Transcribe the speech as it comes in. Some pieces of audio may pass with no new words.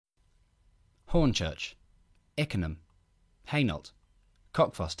Hornchurch, Ickenham, Hainault,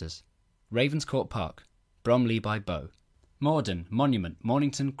 Cockfosters, Ravenscourt Park, Bromley by Bow, Morden, Monument,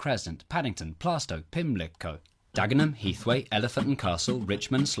 Mornington Crescent, Paddington, Plaistow, Pimlico, Dagenham, Heathway, Elephant and Castle,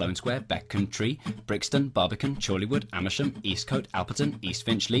 Richmond, Sloane Square, Beckentry, Brixton, Barbican, Chorleywood, Amersham, Eastcote, Alperton, East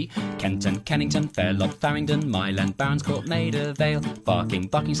Finchley, Kenton, Kennington, Fairlock, Farringdon, Mile-End, Baronscourt, Maida Vale, Barking,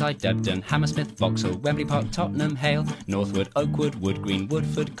 Barkingside, Debden, Hammersmith, Vauxhall, Wembley Park, Tottenham, Hale, Northwood, Oakwood, Wood Green,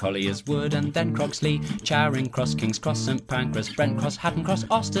 Woodford, Colliers Wood, and then Croxley, Charing Cross, King's Cross, St Pancras, Brent Cross, Hatton Cross,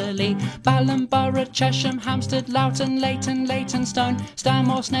 Austerley, Ballinborough, Chesham, Hampstead, Loughton, Leighton, Leytonstone,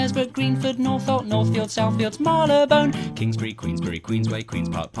 Stanmore, Snaresbrook, Greenford, Northolt, Northfield, Southfields, Marylebone, Kingsbury, Queensbury, Queensway, Queens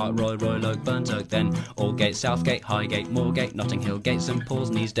Park, Park Royal, Royal Oak, Burnt Oak, then Aldgate, Southgate, Highgate, Moorgate, Notting Hill Gate, St Paul's,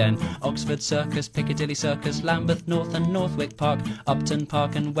 Neasden, Oxford Circus, Piccadilly Circus, Lambeth North and Northwick Park, Upton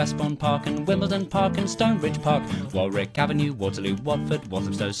Park and Westbourne Park and Wimbledon Park and Stonebridge Park, Warwick Avenue, Waterloo, Watford,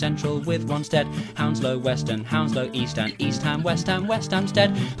 Walthamstow Central with Wanstead, Hounslow West and Hounslow East and East Ham, West Ham, West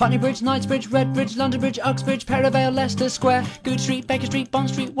Hampstead, Putney Bridge, Knightsbridge, Redbridge, London Bridge, Uxbridge, Perivale, Leicester Square, Good Street, Baker Street, Bond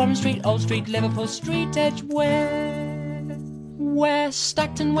Street, Warren Street, Old Street, Liverpool Street, Edgware, West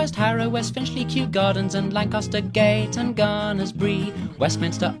Acton, West Harrow, West Finchley, Kew Gardens and Lancaster Gate and Garnersbury,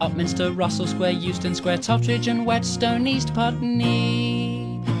 Westminster, Upminster, Russell Square, Euston Square, Totteridge and Whetstone, East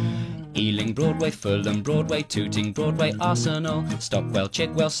Putney, Ealing, Broadway, Fulham, Broadway, Tooting, Broadway, Arsenal, Stockwell,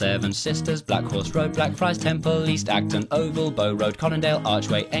 Chigwell, Seven Sisters, Black Horse Road, Blackfriars Temple, East Acton, Oval, Bow Road, Colindale,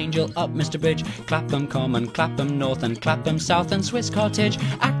 Archway, Angel, Upminster Bridge, Clapham Common, Clapham North and Clapham South and Swiss Cottage,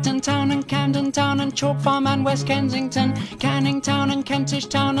 Acton Town and Camden Town and Chalk Farm and West Kensington, Canning Town and Kentish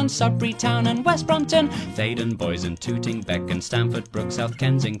Town and Sudbury Town and West Brompton, Thaden, Boyson, Tooting, Beacon, Stamford, Brook, South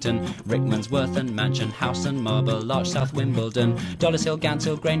Kensington, Rickmansworth and Mansion House and Marble Arch, South Wimbledon, Dollars Hill, Gants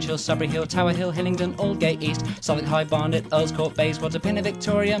Hill, Grange Hill, Sudbury Hill, Tower Hill, Hillingdon, Aldgate East, Southwark High, Barnet, Earls Court, Bayswater, Pinner,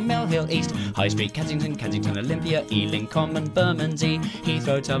 Victoria, Mill Hill East, High Street, Kensington, Kensington, Olympia, Ealing Common, Bermondsey,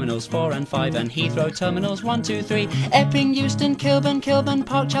 Heathrow Terminals 4 and 5 and Heathrow Terminals 1, 2, 3, Epping, Euston, Kilburn, Kilburn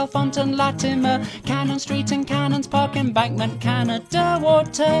Park, Chalfonton, Latimer, Cannon Street and Cannons Park, Embankment, Canada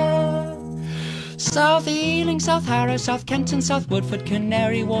Water, South Ealing, South Harrow, South Kenton, South Woodford,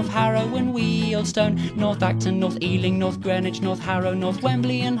 Canary Wharf, Harrow and Wealdstone, North Acton, North Ealing, North Greenwich, North Harrow, North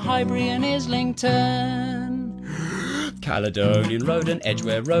Wembley and Highbury and Islington, Caledonian Road and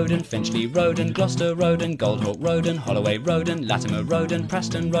Edgware Road and Finchley Road and Gloucester Road and Goldhawk Road and Holloway Road and Latimer Road and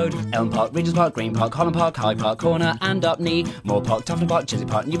Preston Road, Elm Park, Regent's Park, Green Park, Holland Park, Hyde Park Corner and Upney, Moor Park, Tufton Park, Chiswick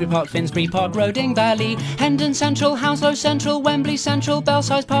Park, Newbury Park, Finsbury Park, Roding Valley, Hendon Central, Hounslow Central, Wembley Central,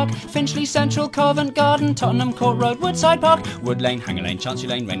 Belsize Park, Finchley Central, Covent Garden, Tottenham Court Road, Woodside Park, Wood Lane, Hanger Lane, Chancery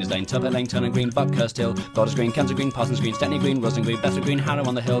Lane, Rainers Lane, Turbot Lane, Turner Green, Buckhurst Hill, Goddard Green, Kensal Green, Parsons Green, Stepney Green, Roslyn Green, Bethnal Green, Harrow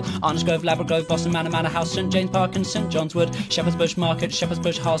on the Hill, Arnish Grove, Labrador Grove, Boston Manor, Manor House, St James Park and St John's Wood, Shepherd's Bush Market, Shepherd's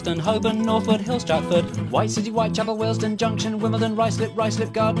Bush, Harleston, Holborn, Northwood, Hill Stratford, White City, Whitechapel, Willesden Junction, Wimbledon,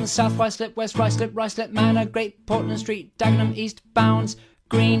 Ruislip Gardens, South Ruislip, West Ruislip, Ruislip Manor, Great Portland Street, Dagenham, East Bounds,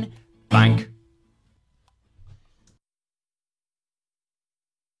 Green, Bank.